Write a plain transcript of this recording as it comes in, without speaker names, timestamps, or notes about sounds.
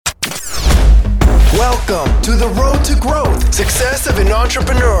Welcome to the road to growth, success of an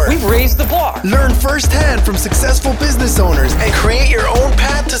entrepreneur. We've raised the bar. Learn firsthand from successful business owners and create your own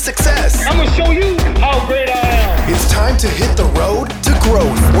path to success. I'm going to show you how great I am. It's time to hit the road to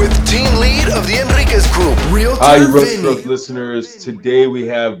growth with team lead of the Enriquez Group, Realtor Hi, Road to Vinny. Growth listeners. Today we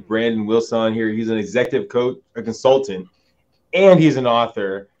have Brandon Wilson on here. He's an executive coach, a consultant, and he's an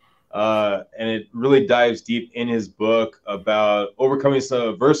author. And it really dives deep in his book about overcoming some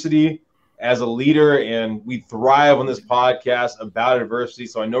adversity as a leader, and we thrive on this podcast about adversity.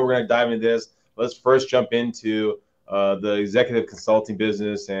 So I know we're going to dive into this. Let's first jump into the executive consulting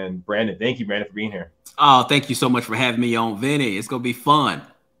business. And Brandon, thank you, Brandon, for being here. Oh, thank you so much for having me on, Vinny. It's going to be fun.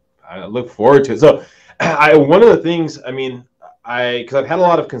 I look forward to it. So one of the things, because I've had a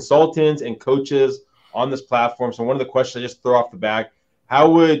lot of consultants and coaches on this platform. So one of the questions I just throw off the back,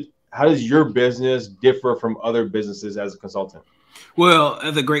 how does your business differ from other businesses as a consultant? Well,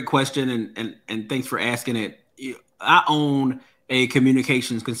 that's a great question, and thanks for asking it. I own a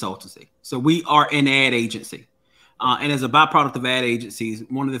communications consultancy. So we are an ad agency. And as a byproduct of ad agencies,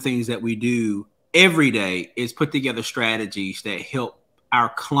 one of the things that we do every day is put together strategies that help our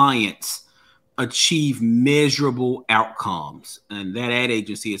clients achieve measurable outcomes. And that ad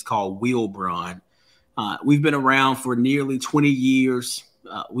agency is called Wheelbrun. We've been around for nearly 20 years.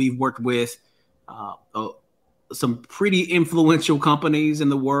 We've worked with some pretty influential companies in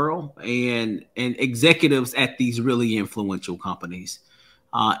the world and executives at these really influential companies.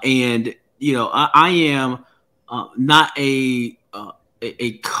 I am not a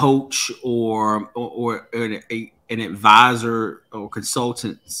coach or an advisor or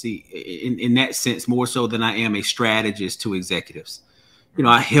consultancy in that sense, more so than I am a strategist to executives.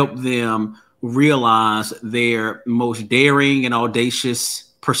 I help them realize their most daring and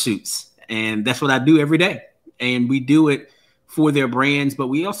audacious pursuits. And that's what I do every day. And we do it for their brands, but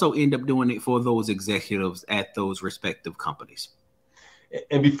we also end up doing it for those executives at those respective companies.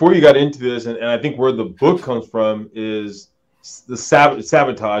 And before you got into this, and I think where the book comes from is the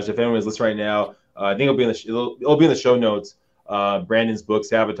Sabotage. If anyone's listening right now, I think it'll be in the show notes. Brandon's book,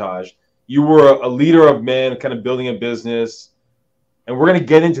 Sabotage. You were a leader of men, kind of building a business, and we're going to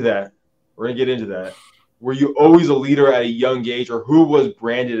get into that. Were you always a leader at a young age, or who was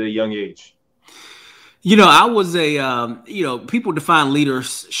Brandon at a young age? I was people define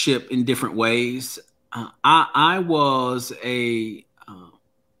leadership in different ways. I was a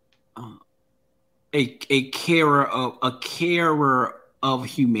carer of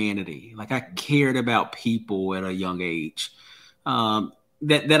humanity. Like I cared about people at a young age.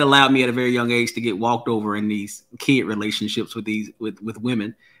 That allowed me at a very young age to get walked over in these kid relationships with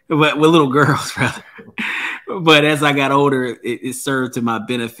women, with little girls rather. But as I got older, it served to my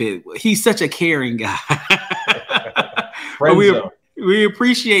benefit. He's such a caring guy. we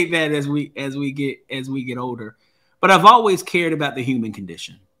appreciate that as we get older. But I've always cared about the human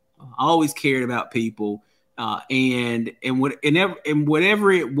condition. I always cared about people, and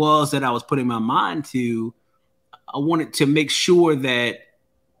whatever it was that I was putting my mind to, I wanted to make sure that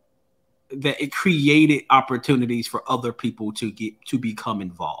it created opportunities for other people to become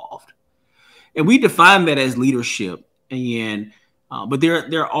involved. And we define that as leadership. But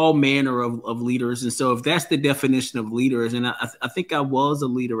there are all manner of leaders. And so if that's the definition of leaders, and I think I was a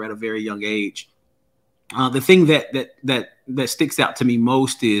leader at a very young age, the thing that sticks out to me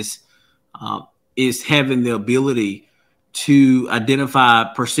most is having the ability to identify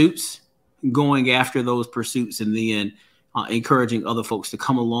pursuits, going after those pursuits, and then encouraging other folks to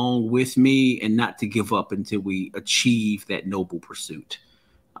come along with me and not to give up until we achieve that noble pursuit.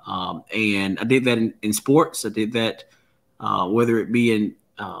 And I did that in sports. I did that whether it be in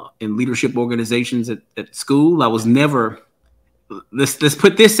leadership organizations at school. I was never, let's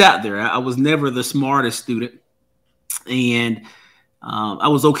put this out there, I was never the smartest student. And I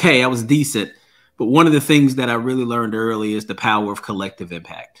was okay. I was decent. But one of the things that I really learned early is the power of collective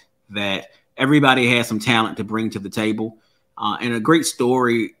impact, that everybody has some talent to bring to the table. And a great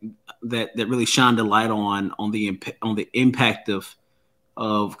story that really shined a light on the impact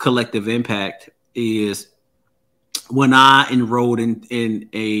of collective impact is when I enrolled in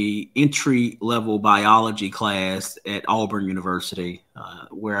a entry level biology class at Auburn University,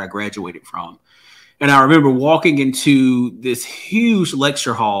 where I graduated from. And I remember walking into this huge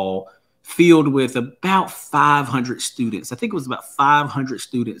lecture hall filled with about 500 students. I think it was about 500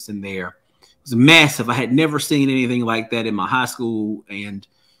 students in there. It was massive. I had never seen anything like that in my high school. And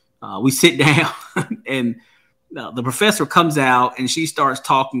we sit down and the professor comes out and she starts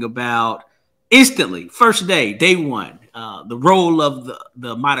talking about instantly, first day one, the role of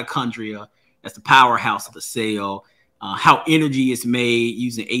the mitochondria as the powerhouse of the cell, how energy is made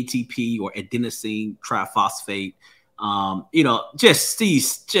using ATP or adenosine triphosphate. Just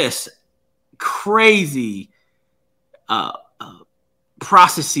these crazy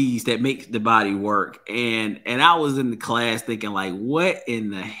processes that make the body work. And I was in the class thinking, like, what in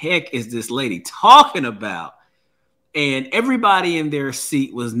the heck is this lady talking about? And everybody in their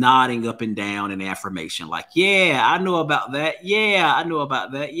seat was nodding up and down in affirmation, like, yeah, I know about that. Yeah, I know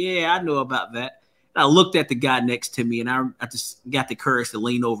about that. Yeah, I know about that. And I looked at the guy next to me, and I just got the courage to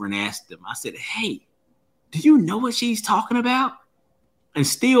lean over and ask him. I said, hey, do you know what she's talking about? And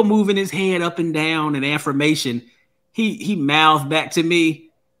still moving his head up and down in affirmation, he mouthed back to me,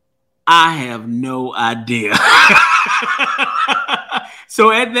 I have no idea.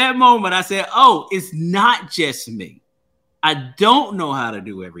 So at that moment, I said, oh, it's not just me. I don't know how to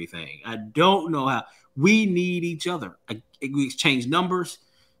do everything. I don't know how. We need each other. We exchange numbers.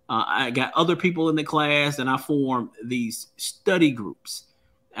 I got other people in the class, and I formed these study groups.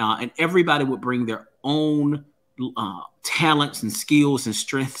 And everybody would bring their own talents and skills and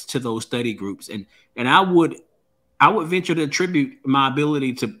strengths to those study groups. And I would venture to attribute my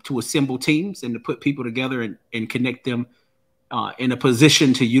ability to assemble teams and to put people together and connect them in a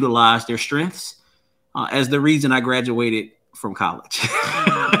position to utilize their strengths as the reason I graduated from college.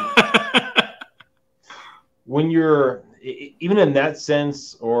 When you're even in that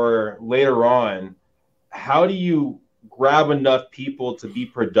sense or later on, how do you grab enough people to be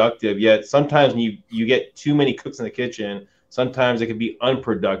productive? Yet sometimes when you get too many cooks in the kitchen, sometimes it can be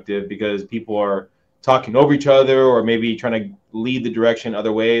unproductive because people are talking over each other or maybe trying to lead the direction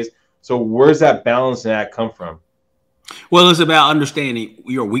other ways. So where's that balance and that come from? Well, it's about understanding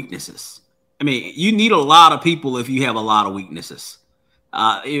your weaknesses. I mean, you need a lot of people if you have a lot of weaknesses.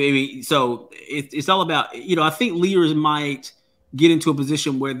 So it's all about, I think leaders might get into a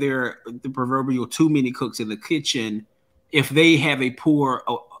position where they're the proverbial too many cooks in the kitchen if they have a poor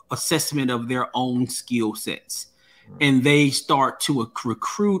assessment of their own skill sets. And they start to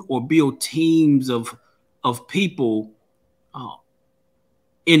recruit or build teams of people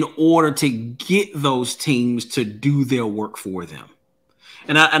in order to get those teams to do their work for them.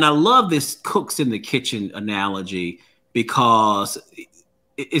 And I love this cooks in the kitchen analogy because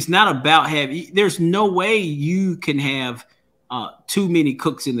it's not about there's no way you can have too many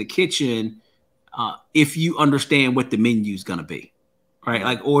cooks in the kitchen if you understand what the menu is going to be. Right.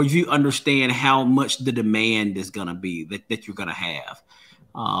 Like, or if you understand how much the demand is going to be that you're going to have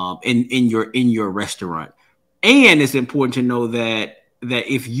in your restaurant. And it's important to know that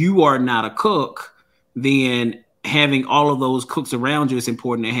if you are not a cook, then having all of those cooks around you, it's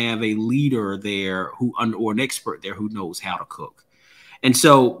important to have a leader there or an expert there who knows how to cook. And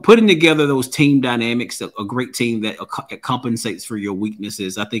so putting together those team dynamics, a great team that compensates for your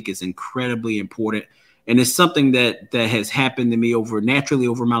weaknesses, I think is incredibly important. And it's something that has happened to me naturally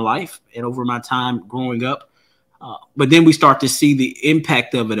over my life and over my time growing up. But then we start to see the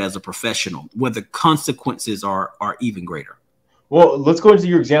impact of it as a professional, where the consequences are even greater. Well, let's go into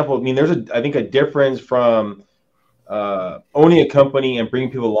your example. I mean, there's I think a difference from owning a company and bringing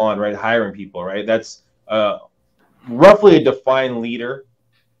people on, right? Hiring people, right? That's roughly a defined leader.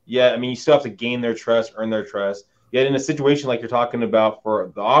 Yeah, I mean, you still have to gain their trust, earn their trust. Yet in a situation like you're talking about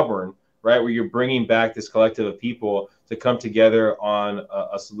for the Auburn, right, where you're bringing back this collective of people to come together on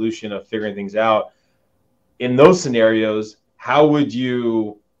a solution of figuring things out. In those scenarios, how would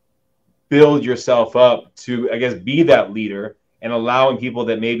you build yourself up to, I guess, be that leader and allowing people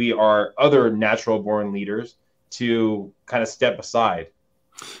that maybe are other natural born leaders to kind of step aside?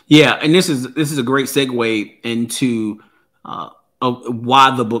 Yeah, and this is a great segue into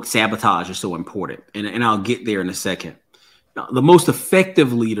why the book Sabotage is so important, and I'll get there in a second. The most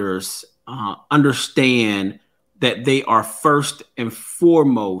effective leaders understand that they are first and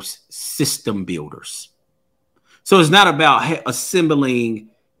foremost system builders. So it's not about assembling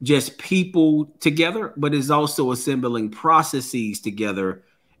just people together, but it's also assembling processes together.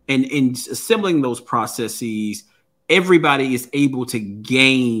 And in assembling those processes, everybody is able to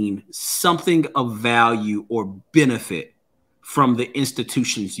gain something of value or benefit from the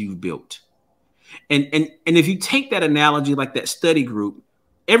institutions you've built. And if you take that analogy, like that study group,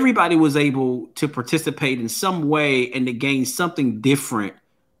 everybody was able to participate in some way and to gain something different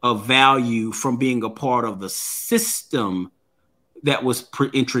of value from being a part of the system that was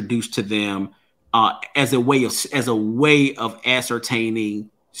introduced to them as a way of ascertaining,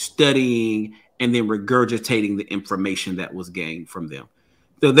 studying, and then regurgitating the information that was gained from them.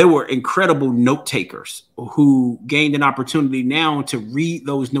 So there were incredible note takers who gained an opportunity now to read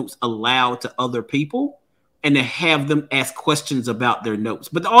those notes aloud to other people and to have them ask questions about their notes.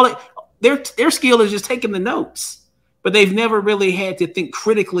 But their skill is just taking the notes. but they've never really had to think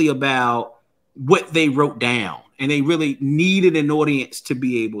critically about what they wrote down. And they really needed an audience to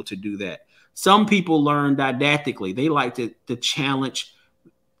be able to do that. Some people learn didactically. They like to challenge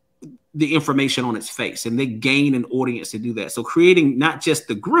the information on its face, and they gain an audience to do that. So creating not just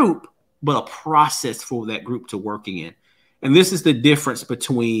the group, but a process for that group to working in. And this is the difference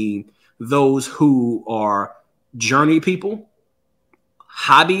between those who are journey people,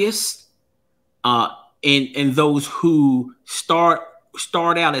 hobbyists, and those who start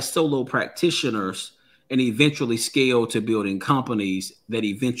out as solo practitioners and eventually scale to building companies that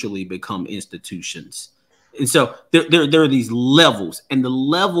eventually become institutions. And so there are these levels, and the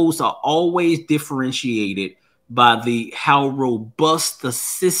levels are always differentiated by how robust the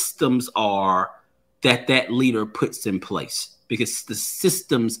systems are that leader puts in place, because the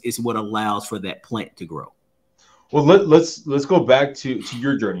systems is what allows for that plant to grow. Well, let's go back to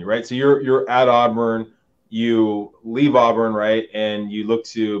your journey, right? So you're at Auburn, you leave Auburn, right, and you look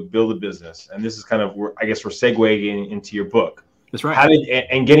to build a business, and this is kind of where I guess we're segueing into your book. That's right.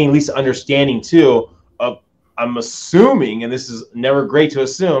 And getting at least understanding too of, I'm assuming, and this is never great to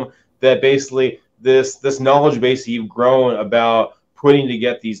assume, that basically this knowledge base that you've grown about putting to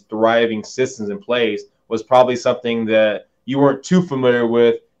get these thriving systems in place was probably something that you weren't too familiar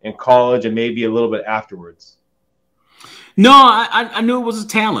with in college and maybe a little bit afterwards. No, I knew it was a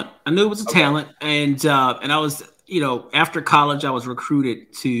talent. I knew it was a talent, and I was, after college, I was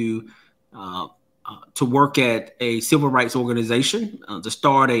recruited to work at a civil rights organization to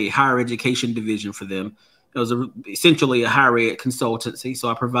start a higher education division for them. It was essentially a higher ed consultancy, so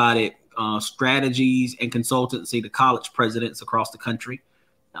I provided strategies and consultancy to college presidents across the country.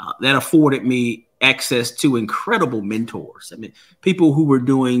 That afforded me access to incredible mentors. I mean, people who were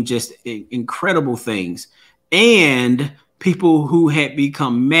doing just incredible things, and people who had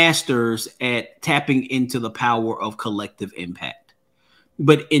become masters at tapping into the power of collective impact.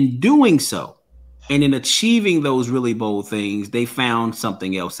 But in doing so, and in achieving those really bold things, they found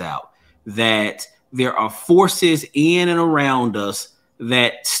something else out, that there are forces in and around us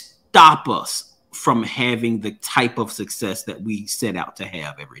that stop us from having the type of success that we set out to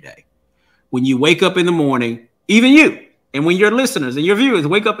have every day. When you wake up in the morning, even you, and when your listeners and your viewers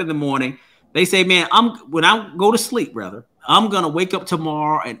wake up in the morning, they say, man, when I go to sleep, I'm going to wake up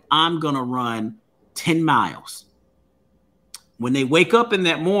tomorrow and I'm going to run 10 miles. When they wake up in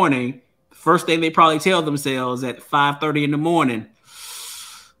that morning, first thing they probably tell themselves at 5:30 in the morning,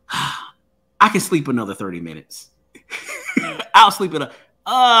 I can sleep another 30 minutes. I'll sleep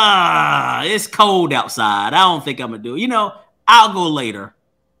it's cold outside. I don't think I'm going to do it. I'll go later.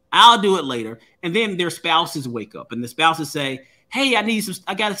 I'll do it later. And then their spouses wake up and the spouses say, hey,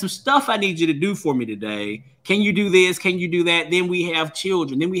 I got some stuff I need you to do for me today. Can you do this? Can you do that? Then we have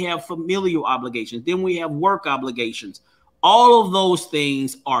children. Then we have familial obligations. Then we have work obligations. All of those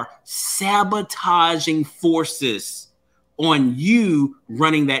things are sabotaging forces on you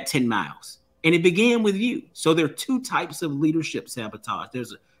running that 10 miles. And it began with you. So there are two types of leadership sabotage.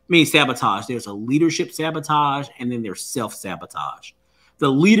 There's a leadership sabotage, and then there's self-sabotage. The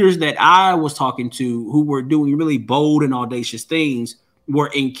leaders that I was talking to who were doing really bold and audacious things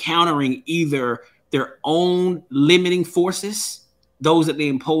were encountering either their own limiting forces, those that they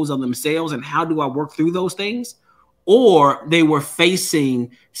impose on themselves, and how do I work through those things? Or they were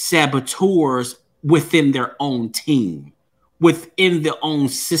facing saboteurs within their own team, within their own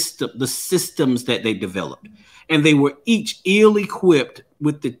system, the systems that they developed. And they were each ill-equipped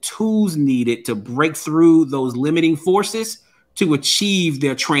with the tools needed to break through those limiting forces to achieve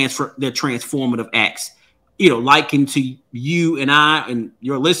their transformative acts, likened to you and I and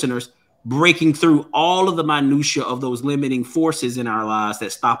your listeners breaking through all of the minutia of those limiting forces in our lives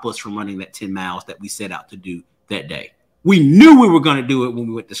that stop us from running that 10 miles that we set out to do that day. We knew we were going to do it when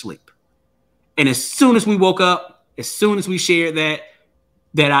we went to sleep. And as soon as we woke up, as soon as we shared that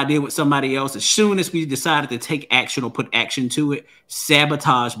idea with somebody else, as soon as we decided to take action or put action to it,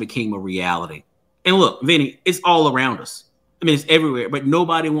 sabotage became a reality. And look, Vinny, it's all around us. I mean, it's everywhere, but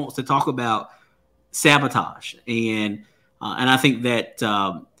nobody wants to talk about sabotage. And I think that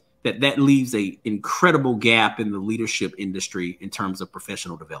that leaves an incredible gap in the leadership industry in terms of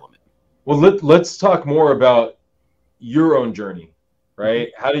professional development. Well, let's talk more about your own journey, right?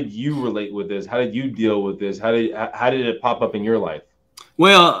 Mm-hmm. How did you relate with this? How did you deal with this? How did it pop up in your life?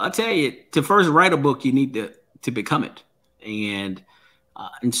 Well, I'll tell you, to first write a book, you need to become it. And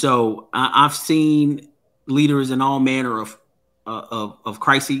so I've seen leaders in all manner of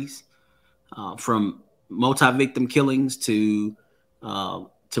crises, from multi-victim killings to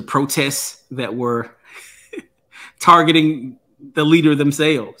protests that were targeting the leader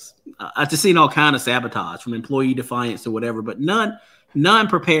themselves. I've just seen all kind of sabotage, from employee defiance to whatever, but none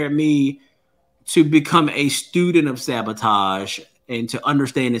prepared me to become a student of sabotage and to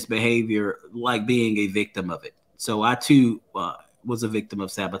understand its behavior, like being a victim of it. So I too was a victim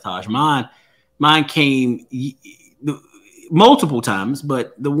of sabotage. Mine came multiple times,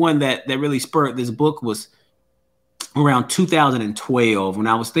 but the one that really spurred this book was around 2012, when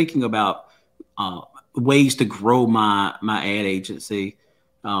I was thinking about ways to grow my ad agency.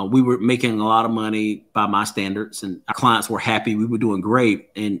 We were making a lot of money by my standards, and our clients were happy. We were doing great.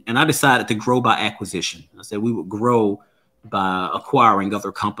 And I decided to grow by acquisition. I said we would grow by acquiring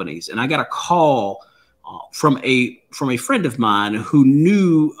other companies. And I got a call from a friend of mine who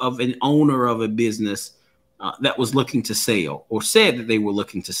knew of an owner of a business that was looking to sell, or said that they were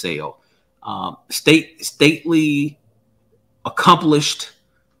looking to sell. Stately, accomplished,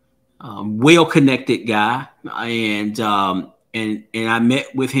 well-connected guy. And I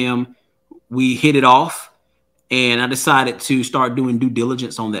met with him. We hit it off, and I decided to start doing due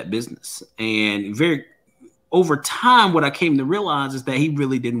diligence on that business. And over time, what I came to realize is that he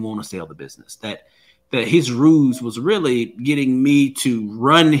really didn't want to sell the business, that his ruse was really getting me to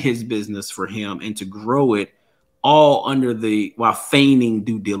run his business for him and to grow it all while feigning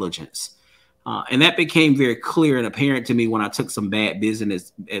due diligence. And that became very clear and apparent to me when I took some bad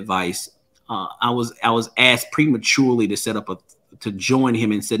business advice. I was asked prematurely to join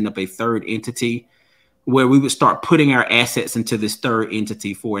him in setting up a third entity where we would start putting our assets into this third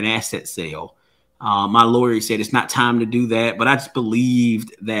entity for an asset sale. My lawyer said it's not time to do that, but I just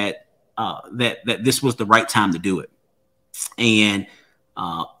believed that this was the right time to do it, and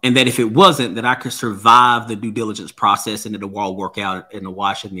that if it wasn't, that I could survive the due diligence process and it'll all work out in the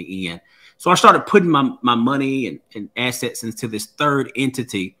wash in the end. So I started putting my money and assets into this third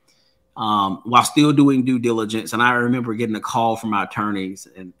entity while still doing due diligence. And I remember getting a call from my attorneys,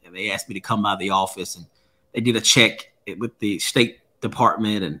 and they asked me to come by the office, and they did a check with the State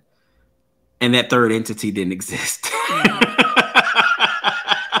Department, and that third entity didn't exist.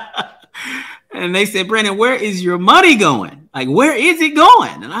 And they said, Brandon, where is your money going? Like, where is it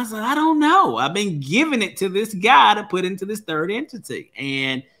going? And I said, I don't know. I've been giving it to this guy to put into this third entity.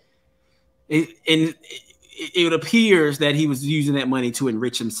 And it appears that he was using that money to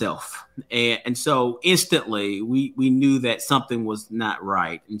enrich himself. And so instantly we knew that something was not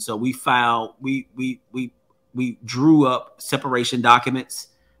right. And so we drew up separation documents.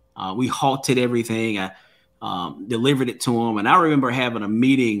 We halted everything. I delivered it to him. And I remember having a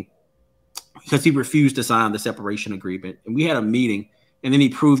meeting because he refused to sign the separation agreement. And we had a meeting, and then he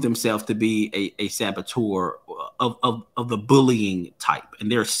proved himself to be a saboteur of the bullying type.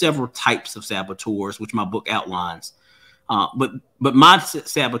 And there are several types of saboteurs, which my book outlines. But my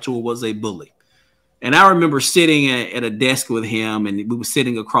saboteur was a bully. And I remember sitting at a desk with him, and we were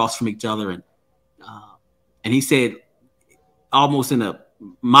sitting across from each other. And he said, almost in a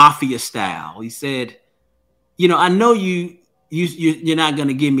mafia style, he said, I know you're not going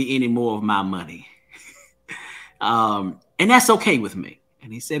to give me any more of my money. And that's okay with me.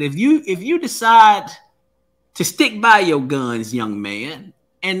 And he said, if you decide to stick by your guns, young man,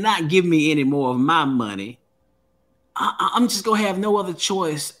 and not give me any more of my money, I'm just going to have no other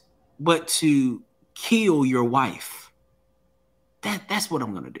choice but to kill your wife. That's what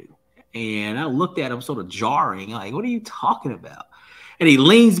I'm going to do. And I looked at him sort of jarring, like, what are you talking about? And he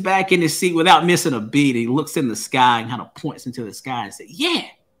leans back in his seat without missing a beat. He looks in the sky and kind of points into the sky and says, yeah.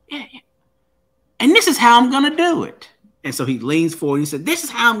 And this is how I'm going to do it. And so he leans forward and he said, this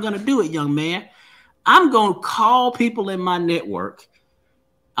is how I'm going to do it, young man. I'm going to call people in my network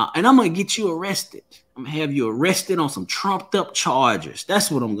and I'm going to get you arrested. I'm going to have you arrested on some trumped up charges.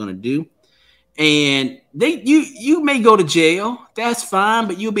 That's what I'm going to do. And you may go to jail. That's fine,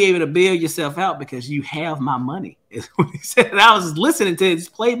 but you'll be able to bail yourself out because you have my money. Is what he said. And I was listening to his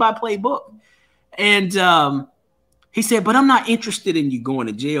play-by-play book. And he said, but I'm not interested in you going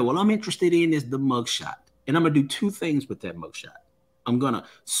to jail. What I'm interested in is the mugshot. And I'm going to do two things with that mugshot. I'm going to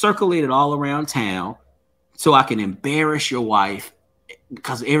circulate it all around town so I can embarrass your wife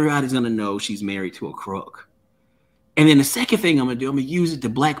because everybody's going to know she's married to a crook. And then the second thing I'm going to do, I'm going to use it to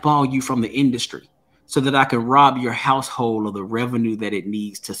blackball you from the industry so that I can rob your household of the revenue that it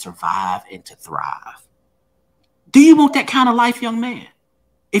needs to survive and to thrive. Do you want that kind of life, young man?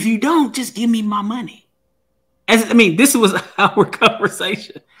 If you don't, just give me my money. This was our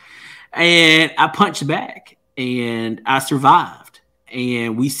conversation. And I punched back and I survived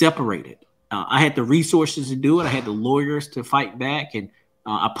and we separated. I had the resources to do it. I had the lawyers to fight back, and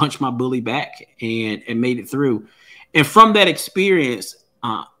I punched my bully back and made it through. And from that experience,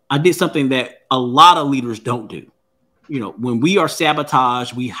 I did something that a lot of leaders don't do. when we are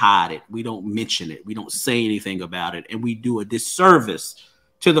sabotaged, we hide it. We don't mention it. We don't say anything about it. And we do a disservice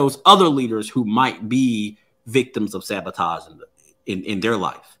to those other leaders who might be victims of sabotage in their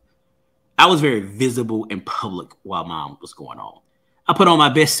life. I was very visible in public while mine was going on. I put on my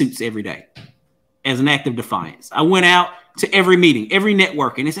best suits every day as an act of defiance. I went out to every meeting, every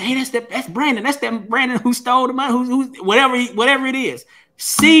networking, and said, "Hey, that's Brandon. That's that Brandon who stole the money, who's whatever it is.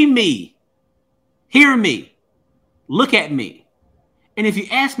 See me, hear me, look at me. And if you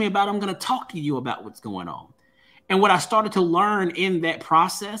ask me about it, I'm going to talk to you about what's going on." And what I started to learn in that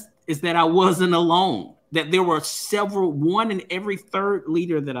process is that I wasn't alone, that there were one in every third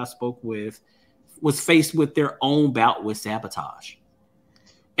leader that I spoke with was faced with their own bout with sabotage.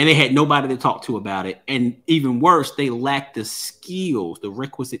 And they had nobody to talk to about it. And even worse, they lacked the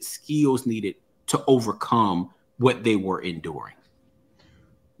requisite skills needed to overcome what they were enduring.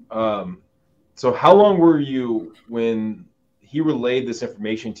 So how long were you, when he relayed this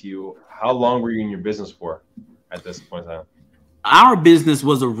information to you, how long were you in your business for at this point in time? Our business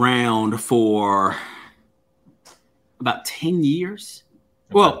was around for about 10 years.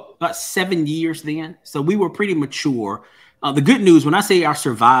 Okay. Well, about 7 years then. So we were pretty mature. The good news, when I say I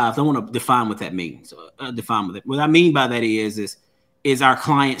survived, I want to define what that means. What I mean by that is our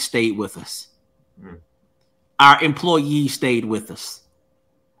client stayed with us. Our employees stayed with us.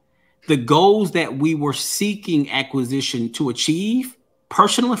 The goals that we were seeking acquisition to achieve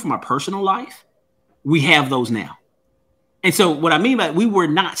personally from our personal life, we have those now. And so what I mean by we were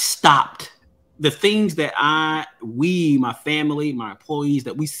not stopped. The things that my family, my employees,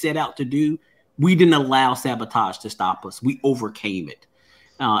 that we set out to do, we didn't allow sabotage to stop us. We overcame it.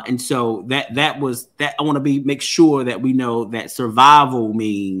 And so that was that. I want to make sure that we know that survival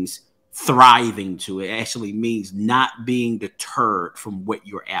means thriving to it. Actually means not being deterred from what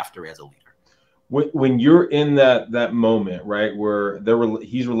you're after as a leader. When you're in that moment, right, where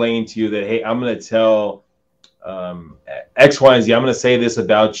he's relaying to you that, hey, I'm going to tell X, Y, and Z, I'm going to say this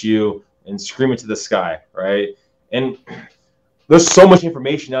about you and scream it to the sky, right? And there's so much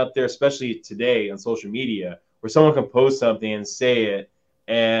information out there, especially today on social media, where someone can post something and say it,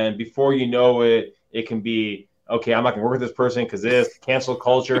 and before you know it, it can be, okay, I'm not going to work with this person because this cancel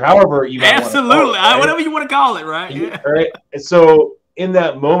culture, however you might absolutely, want to call it, right? Whatever you want to call it, right? Yeah. Right. And so in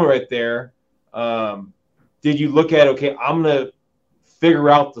that moment right there, did you look at, okay, I'm going to figure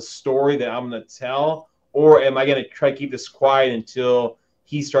out the story that I'm going to tell, or am I going to try to keep this quiet until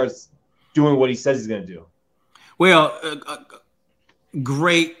he starts doing what he says he's going to do? Well,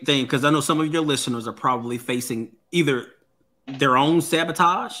 great thing, because I know some of your listeners are probably facing either their own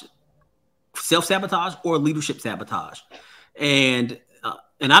sabotage, self-sabotage, or leadership sabotage. And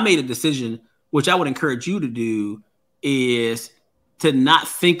I made a decision, which I would encourage you to do, is to not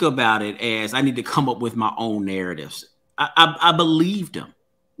think about it as I need to come up with my own narratives. I believed him.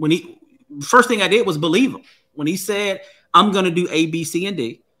 First thing I did was believe him. When he said, I'm going to do A, B, C, and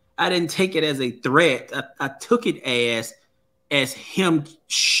D, I didn't take it as a threat. I took it as him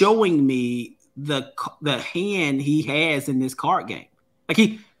showing me the hand he has in this card game.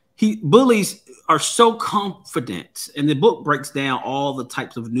 Like bullies are so confident, and the book breaks down all the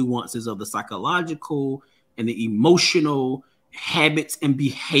types of nuances of the psychological and the emotional habits and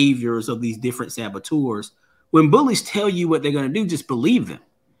behaviors of these different saboteurs. When bullies tell you what they're going to do, just believe them.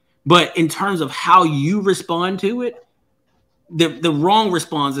 But in terms of how you respond to it, the wrong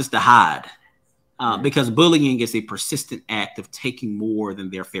response is to hide, because bullying is a persistent act of taking more than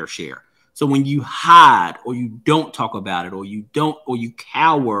their fair share. So when you hide, or you don't talk about it, or you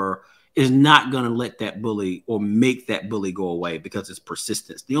cower, is not going to let that bully or make that bully go away, because it's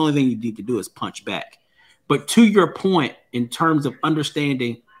persistence. The only thing you need to do is punch back. But to your point, in terms of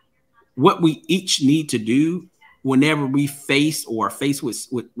understanding what we each need to do whenever we face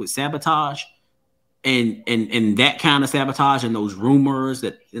with sabotage, and that kind of sabotage and those rumors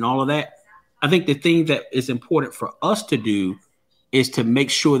and all of that, I think the thing that is important for us to do is to make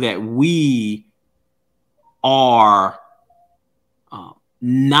sure that we are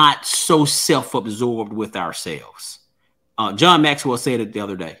not so self-absorbed with ourselves. John Maxwell said it the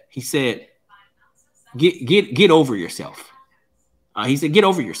other day. He said, get over yourself. He said, get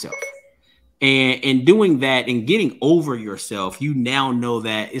over yourself. And in doing that and getting over yourself, you now know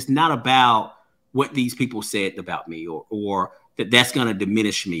that it's not about what these people said about me, or that's going to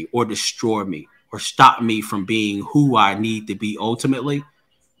diminish me or destroy me or stop me from being who I need to be ultimately.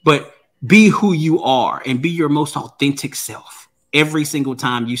 But be who you are and be your most authentic self every single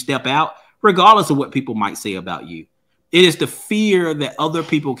time you step out, regardless of what people might say about you. It is the fear that other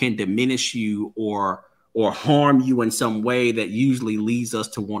people can diminish you or harm you in some way that usually leads us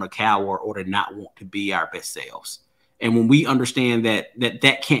to want to cower or to not want to be our best selves. And when we understand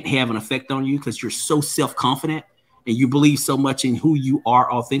that can't have an effect on you because you're so self-confident and you believe so much in who you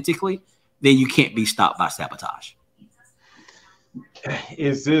are authentically, then you can't be stopped by sabotage.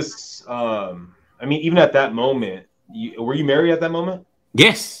 Is this, I mean, even at that moment, were you married at that moment?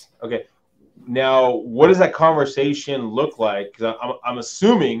 Yes. Okay. Now, what does that conversation look like? Because I'm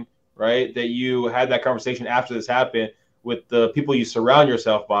assuming, right, that you had that conversation after this happened with the people you surround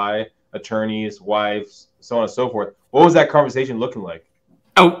yourself by, attorneys, wives, so on and so forth. What was that conversation looking like?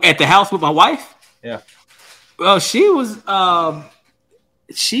 Oh, at the house with my wife? Yeah. Well, she was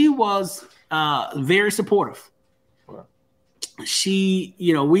very supportive. Wow. She,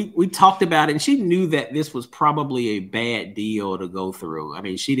 we talked about it, and she knew that this was probably a bad deal to go through. I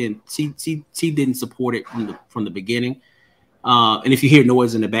mean, she didn't support it from the beginning. And if you hear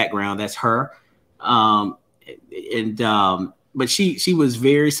noise in the background, that's her. But she was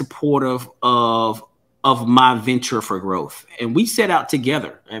very supportive of my venture for growth. And we set out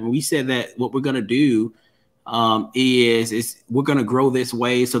together. And we said that what we're going to do is we're going to grow this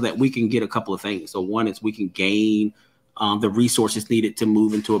way so that we can get a couple of things. So one is we can gain the resources needed to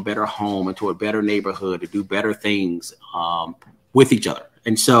move into a better home, into a better neighborhood, to do better things with each other.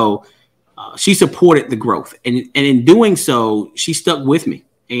 And so she supported the growth. And in doing so, she stuck with me.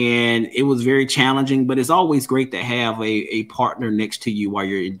 And it was very challenging, but it's always great to have a partner next to you while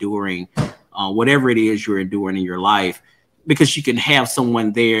you're enduring whatever it is you're enduring in your life, because you can have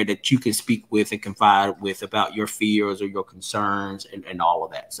someone there that you can speak with and confide with about your fears or your concerns and all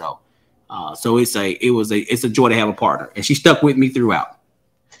of that. So it's a joy to have a partner, and she stuck with me throughout.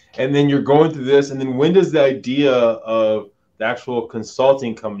 And then you're going through this, and then when does the idea of the actual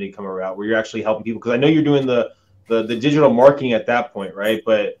consulting company come around, where you're actually helping people? Because I know you're doing the digital marketing at that point, right?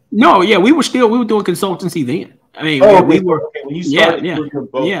 But no, yeah, we were doing consultancy then. I mean, we were. Okay. When you started,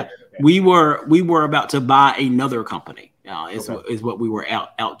 yeah. We were about to buy another company. Is what we were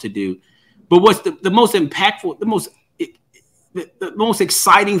out to do. But what's the most impactful, the most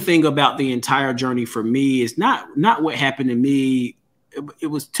exciting thing about the entire journey for me is not what happened to me. It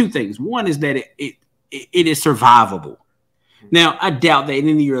was two things. One is that it is survivable. Now, I doubt that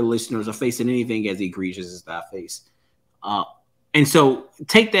any of your listeners are facing anything as egregious as I face. And so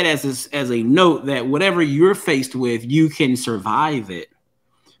take that as a note that whatever you're faced with, you can survive it.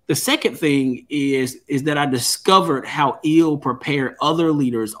 The second thing is that I discovered how ill prepared other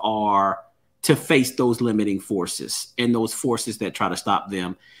leaders are to face those limiting forces and those forces that try to stop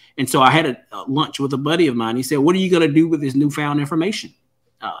them. And so I had a lunch with a buddy of mine. He said, "What are you going to do with this newfound information?"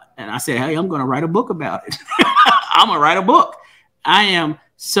 And I said, "Hey, I'm going to write a book about it." I'm going to write a book. I am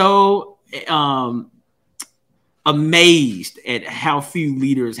so amazed at how few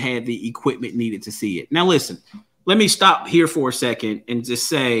leaders had the equipment needed to see it. Now, listen, let me stop here for a second and just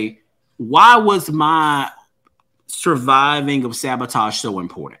say, why was my surviving of sabotage so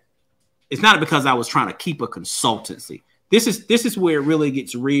important? It's not because I was trying to keep a consultancy. This is where it really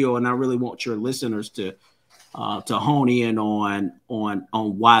gets real, and I really want your listeners to hone in on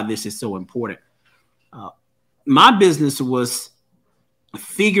why this is so important. My business was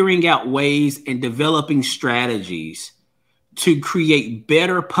figuring out ways and developing strategies to create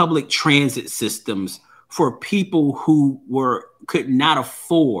better public transit systems for people who could not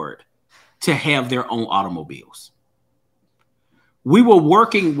afford to have their own automobiles. We were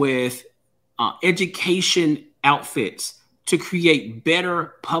working with education outfits to create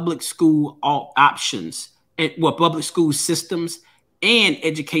better public school options, public school systems and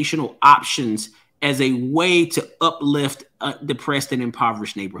educational options as a way to uplift depressed and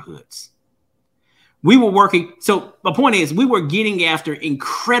impoverished neighborhoods. We were working. So my point is, we were getting after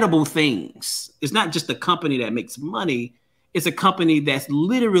incredible things. It's not just a company that makes money. It's a company that's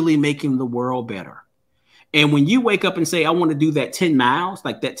literally making the world better. And when you wake up and say, I want to do that 10 miles,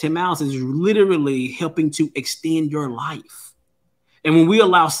 like that 10 miles is literally helping to extend your life. And when we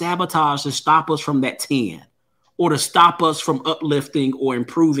allow sabotage to stop us from that 10, or to stop us from uplifting or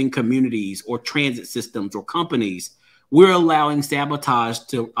improving communities or transit systems or companies, we're allowing sabotage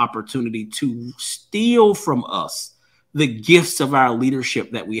to opportunity to steal from us the gifts of our leadership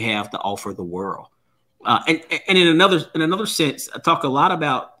that we have to offer the world. And in another sense, I talk a lot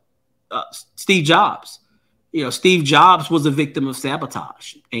about Steve Jobs. Steve Jobs was a victim of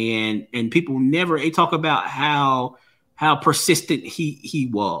sabotage, and people they talk about how persistent he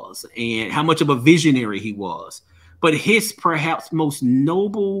was and how much of a visionary he was. But his perhaps most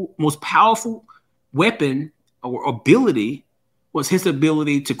noble, most powerful weapon or ability was his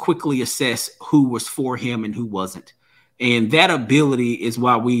ability to quickly assess who was for him and who wasn't. And that ability is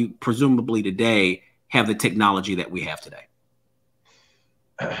why we presumably today have the technology that we have today.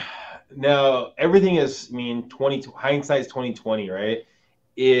 Now everything is, I mean, hindsight is 2020, right?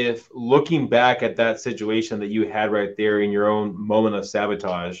 If looking back at that situation that you had right there in your own moment of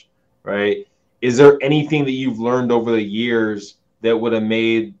sabotage, right? Is there anything that you've learned over the years that would have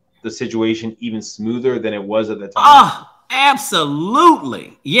made the situation even smoother than it was at the time? Oh,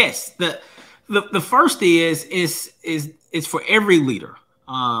 absolutely. Yes. The first is for every leader.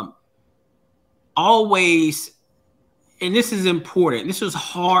 Always, and this is important. This was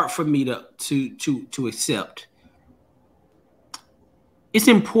hard for me to accept. It's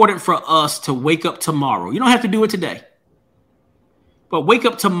important for us to wake up tomorrow. You don't have to do it today, but wake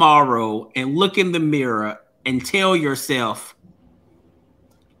up tomorrow and look in the mirror and tell yourself,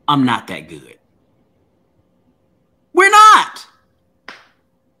 I'm not that good. We're not.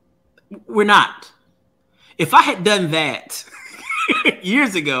 We're not. If I had done that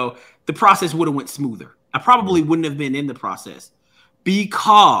years ago, the process would have went smoother. I probably wouldn't have been in the process,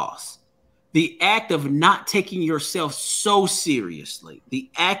 because the act of not taking yourself so seriously, the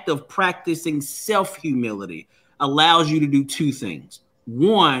act of practicing self-humility allows you to do two things.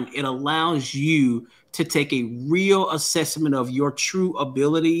 One, it allows you to take a real assessment of your true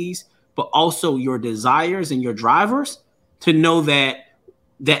abilities, but also your desires and your drivers, to know that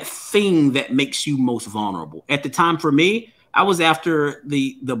thing that makes you most vulnerable. At the time for me, I was after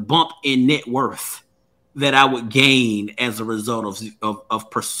the bump in net worth that I would gain as a result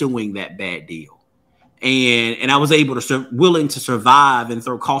of pursuing that bad deal. And I was willing to survive and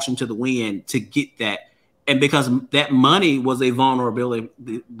throw caution to the wind to get that. And because that money was a vulnerability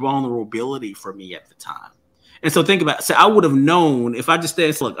for me at the time. And so think about it. So I would have known if I just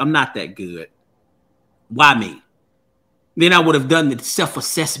said, look, I'm not that good. Why me? Then I would have done the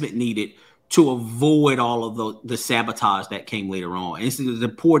self-assessment needed to avoid all of the sabotage that came later on. And it's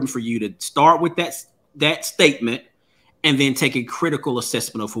important for you to start with that statement and then take a critical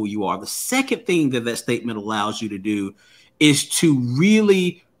assessment of who you are. The second thing that statement allows you to do is to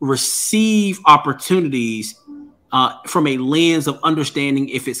really receive opportunities from a lens of understanding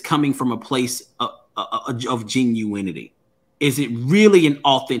if it's coming from a place of genuinity. Is it really an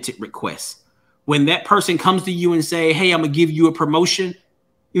authentic request? When that person comes to you and say, hey, I'm going to give you a promotion,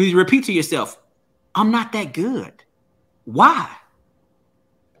 you repeat to yourself, I'm not that good. Why?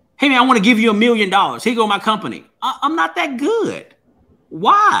 Hey, man, I want to give you $1 million. Here go my company. I'm not that good.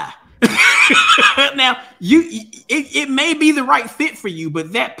 Why? Now, it may be the right fit for you,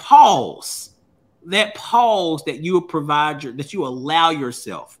 but that pause that you provide, that you allow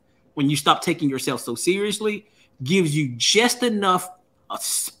yourself when you stop taking yourself so seriously, gives you just enough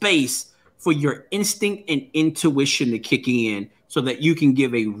space for your instinct and intuition to kick in so that you can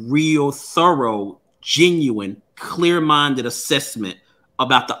give a real, thorough, genuine, clear-minded assessment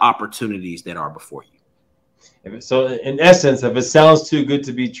about the opportunities that are before you. So in essence, if it sounds too good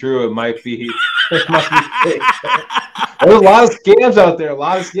to be true, it might be fake. There's a lot of scams out there.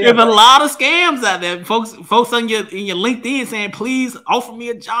 There's a lot of scams out there. Folks in your LinkedIn saying, please offer me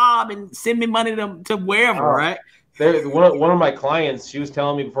a job and send me money to wherever, right? One of my clients, she was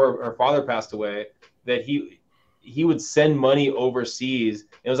telling me before her father passed away that he would send money overseas.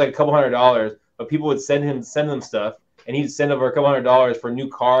 It was like a couple $100, but people would send them stuff, and he'd send over a couple $100 for new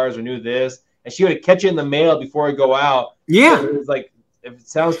cars or new this, and she would catch it in the mail before it go out. Yeah, so it was like, if it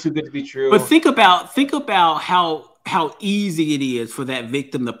sounds too good to be true. But think about how easy it is for that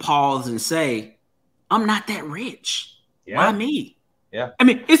victim to pause and say, I'm not that rich. Yeah. Why me? Yeah. I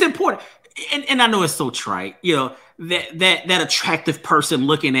mean, it's important. And I know it's so trite, that attractive person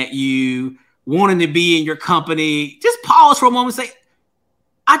looking at you, wanting to be in your company. Just pause for a moment and say,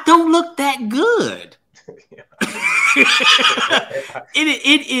 I don't look that good.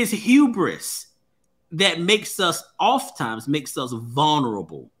 It is hubris that oftentimes makes us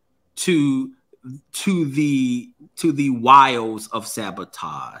vulnerable to the wiles of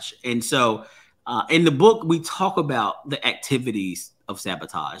sabotage. And so in the book, we talk about the activities of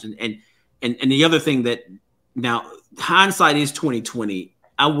sabotage. And the other thing that, now hindsight is 2020,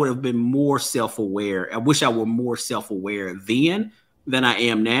 I would have been more self-aware. I wish I were more self-aware then than I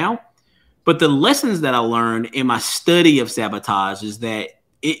am now. But the lessons that I learned in my study of sabotage is that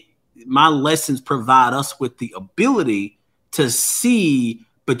my lessons provide us with the ability to see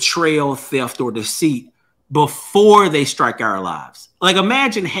betrayal, theft, or deceit before they strike our lives. Like,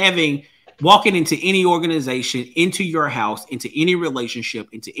 imagine walking into any organization, into your house, into any relationship,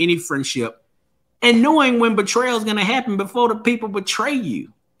 into any friendship, and knowing when betrayal is going to happen before the people betray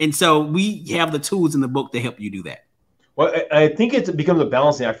you. And so we have the tools in the book to help you do that. Well, I think it becomes a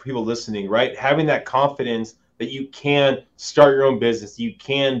balancing act for people listening, right? Having that confidence that you can start your own business, you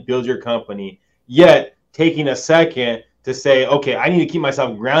can build your company, yet taking a second to say, okay, I need to keep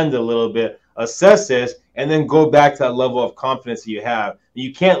myself grounded a little bit, assess this, and then go back to that level of confidence that you have.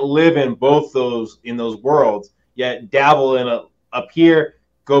 You can't live in both those worlds, yet dabble in up here,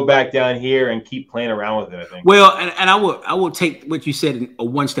 go back down here, and keep playing around with it, I think. Well, and I will take what you said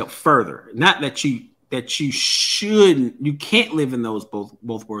one step further. Not that you can't live in those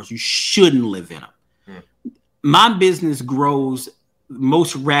both worlds. You shouldn't live in them. My business grows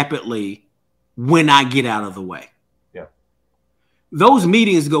most rapidly when I get out of the way. Yeah. Those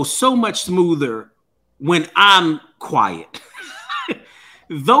meetings go so much smoother when I'm quiet.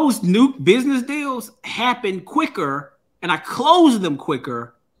 Those new business deals happen quicker and I close them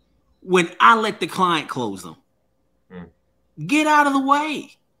quicker when I let the client close them. Get out of the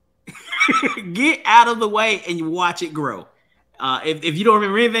way. Get out of the way and you watch it grow. If you don't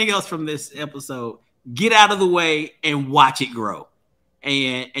remember anything else from this episode, get out of the way and watch it grow.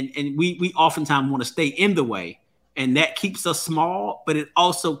 And we oftentimes want to stay in the way, and that keeps us small, but it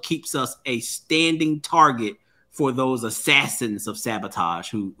also keeps us a standing target for those assassins of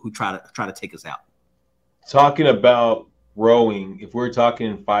sabotage who try to take us out. Talking about growing, if we're talking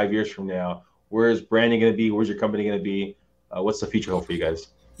in 5 years from now, where's branding going to be? Where's your company going to be? What's the future hope for you guys?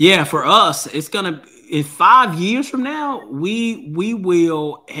 Yeah, for us, it's gonna. In 5 years from now, we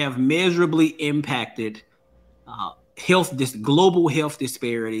will have measurably impacted global health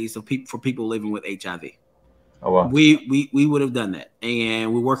disparities for people living with HIV. Oh wow. We would have done that,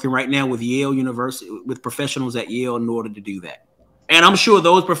 and we're working right now with Yale University, with professionals at Yale, in order to do that. And I'm sure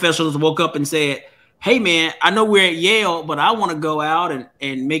those professionals woke up and said, "Hey, man, I know we're at Yale, but I want to go out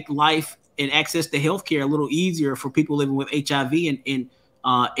and make life and access to healthcare a little easier for people living with HIV in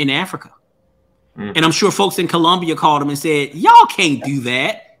Africa." And I'm sure folks in Colombia called them and said, "Y'all can't do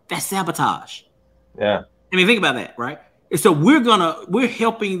that. That's sabotage." Yeah. I mean, think about that, right? And so we're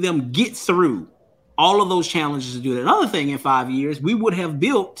helping them get through all of those challenges to do that. Another thing, in 5 years, we would have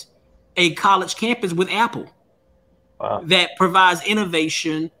built a college campus with Apple. Wow. That provides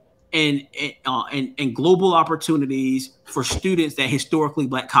innovation and global opportunities for students at historically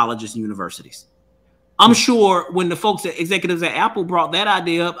Black colleges and universities. I'm sure when the folks at executives at Apple brought that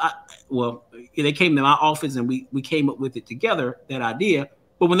idea up, they came to my office and we came up with it together, that idea.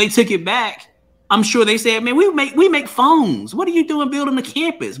 But when they took it back, I'm sure they said, "Man, we make phones. What are you doing building a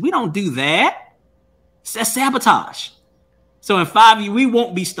campus? We don't do that. That's sabotage." So in 5 years, we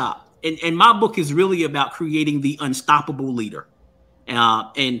won't be stopped. And my book is really about creating the unstoppable leader.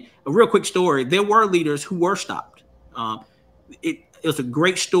 And a real quick story: there were leaders who were stopped. It was a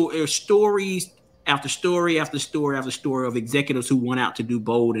great story. There's stories after story after story after story of executives who went out to do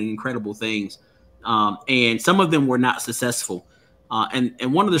bold and incredible things. And some of them were not successful.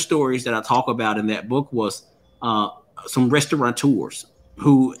 And one of the stories that I talk about in that book was some restaurateurs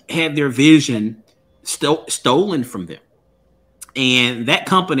who had their vision stolen from them. And that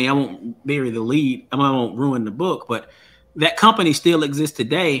company, I won't bury the lead, I won't ruin the book, but that company still exists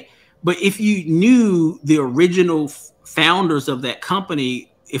today. But if you knew the original founders of that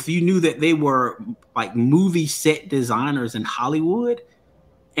company, if you knew that they were like movie set designers in Hollywood,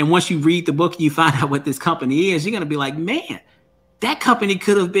 and once you read the book and you find out what this company is, you're going to be like, man, that company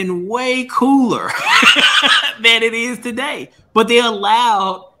could have been way cooler than it is today. But they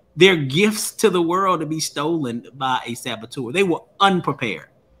allowed their gifts to the world to be stolen by a saboteur. They were unprepared.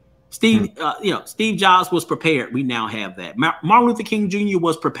 Steve Jobs was prepared. We now have that. Martin Luther King Jr.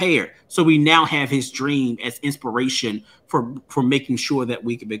 was prepared. So we now have his dream as inspiration for making sure that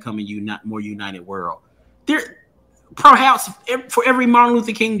we can become a more united world. There, perhaps for every Martin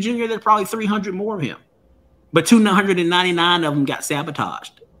Luther King Jr., there's probably 300 more of him. But 299 of them got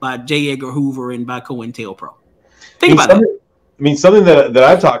sabotaged by J. Edgar Hoover and by COINTELPRO. Think about that. I mean, something that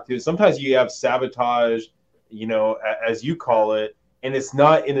I've talked to, sometimes you have sabotage, as you call it, and it's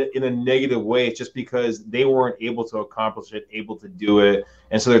not in a negative way. It's just because they weren't able to accomplish it, able to do it.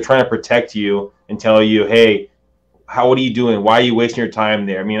 And so they're trying to protect you and tell you, hey, what are you doing? Why are you wasting your time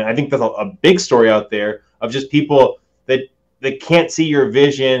there? I mean, I think there's a big story out there of just people that can't see your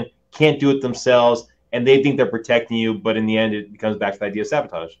vision, can't do it themselves, and they think they're protecting you. But in the end, it comes back to the idea of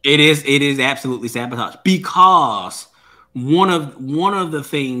sabotage. It is absolutely sabotage, because one of the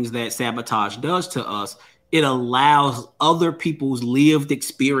things that sabotage does to us, it allows other people's lived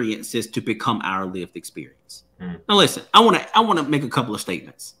experiences to become our lived experience. Now, listen, I want to make a couple of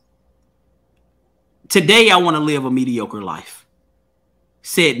statements. Today, I want to live a mediocre life.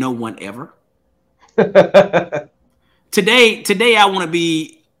 Said no one ever. Today, I want to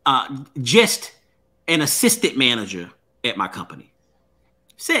be just an assistant manager at my company.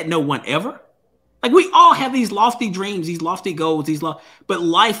 Said no one ever. Like, we all have these lofty dreams, these lofty goals, but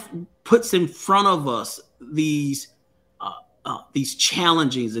life puts in front of us these these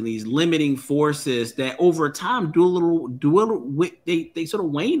challenges and these limiting forces that over time they sort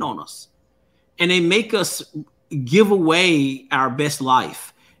of wane on us, and they make us give away our best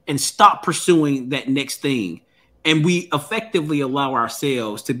life and stop pursuing that next thing. And we effectively allow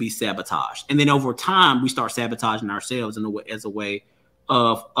ourselves to be sabotaged. And then over time, we start sabotaging ourselves as a way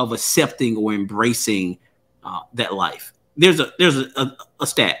of accepting or embracing that life. There's a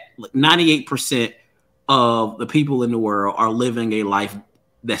stat, like 98% of the people in the world are living a life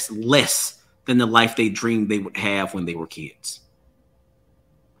that's less than the life they dreamed they would have when they were kids.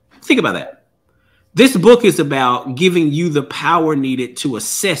 Think about that. This book is about giving you the power needed to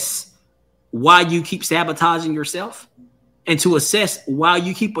assess why you keep sabotaging yourself and to assess why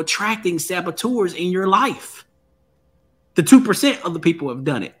you keep attracting saboteurs in your life. The 2% of the people have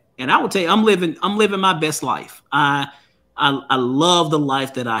done it. And I would tell you, I'm living my best life. I love the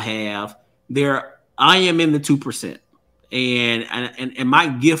life that I have. I am in the 2%. And my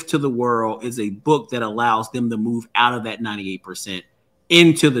gift to the world is a book that allows them to move out of that 98%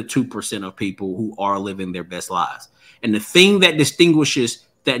 into the 2% of people who are living their best lives. And the thing that distinguishes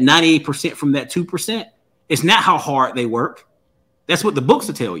that 98% from that 2% is not how hard they work. That's what the books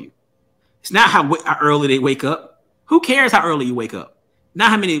will tell you. It's not how early they wake up. Who cares how early you wake up?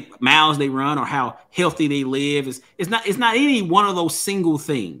 Not how many miles they run or how healthy they live. It's not any one of those single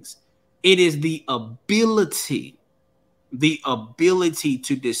things. It is the ability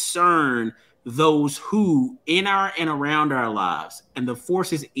to discern those who in our and around our lives and the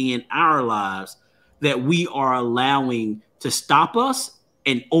forces in our lives that we are allowing to stop us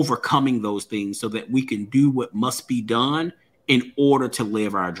and overcoming those things so that we can do what must be done in order to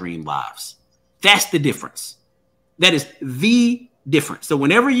live our dream lives. That's the difference. That is the difference. So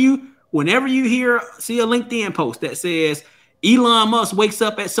whenever you see a LinkedIn post that says Elon Musk wakes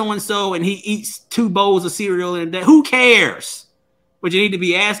up at so-and-so and he eats 2 bowls of cereal in a day, who cares? What you need to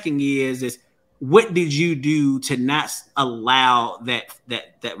be asking is what did you do to not allow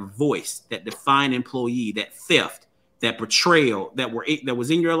that voice, that defiant employee, that theft, that betrayal that was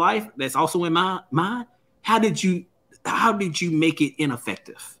in your life, that's also in my mind? How did you make it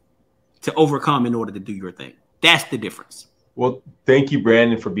ineffective to overcome in order to do your thing? That's the difference. Well, thank you,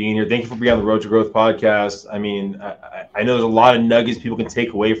 Brandon, for being here. Thank you for being on the Road to Growth podcast. I mean, I know there's a lot of nuggets people can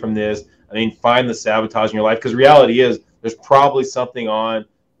take away from this. I mean, find the sabotage in your life, because reality is there's probably something on. It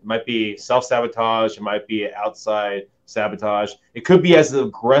might be self-sabotage. It might be outside sabotage. It could be as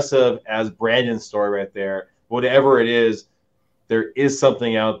aggressive as Brandon's story right there. Whatever it is, there is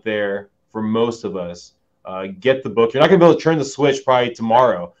something out there for most of us. Get the book. You're not going to be able to turn the switch probably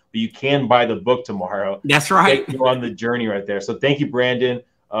tomorrow, but you can buy the book tomorrow. That's right. Get you on the journey right there. So thank you, Brandon,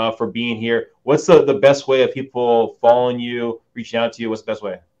 for being here. What's the best way of people following you, reaching out to you? What's the best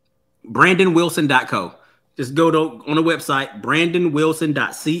way? BrandonWilson.co. Just go on the website,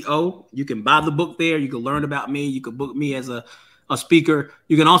 BrandonWilson.co. You can buy the book there. You can learn about me. You can book me as a speaker.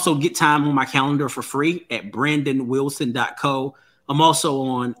 You can also get time on my calendar for free at BrandonWilson.co. I'm also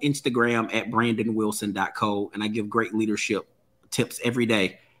on Instagram at BrandonWilson.co, and I give great leadership tips every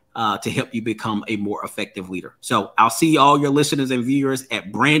day to help you become a more effective leader. So I'll see all your listeners and viewers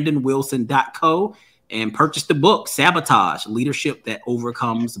at BrandonWilson.co and purchase the book, Sabotage, Leadership That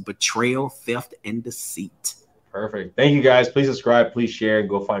Overcomes Betrayal, Theft, and Deceit. Perfect. Thank you, guys. Please subscribe, please share, and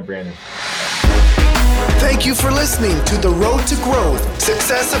go find Brandon. Thank you for listening to The Road to Growth,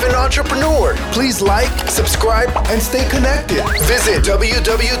 Success of an Entrepreneur. Please like, subscribe, and stay connected. Visit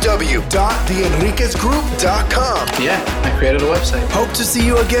www.theenriquezgroup.com. Yeah, I created a website. Hope to see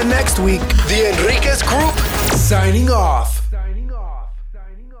you again next week. The Enriquez Group, signing off.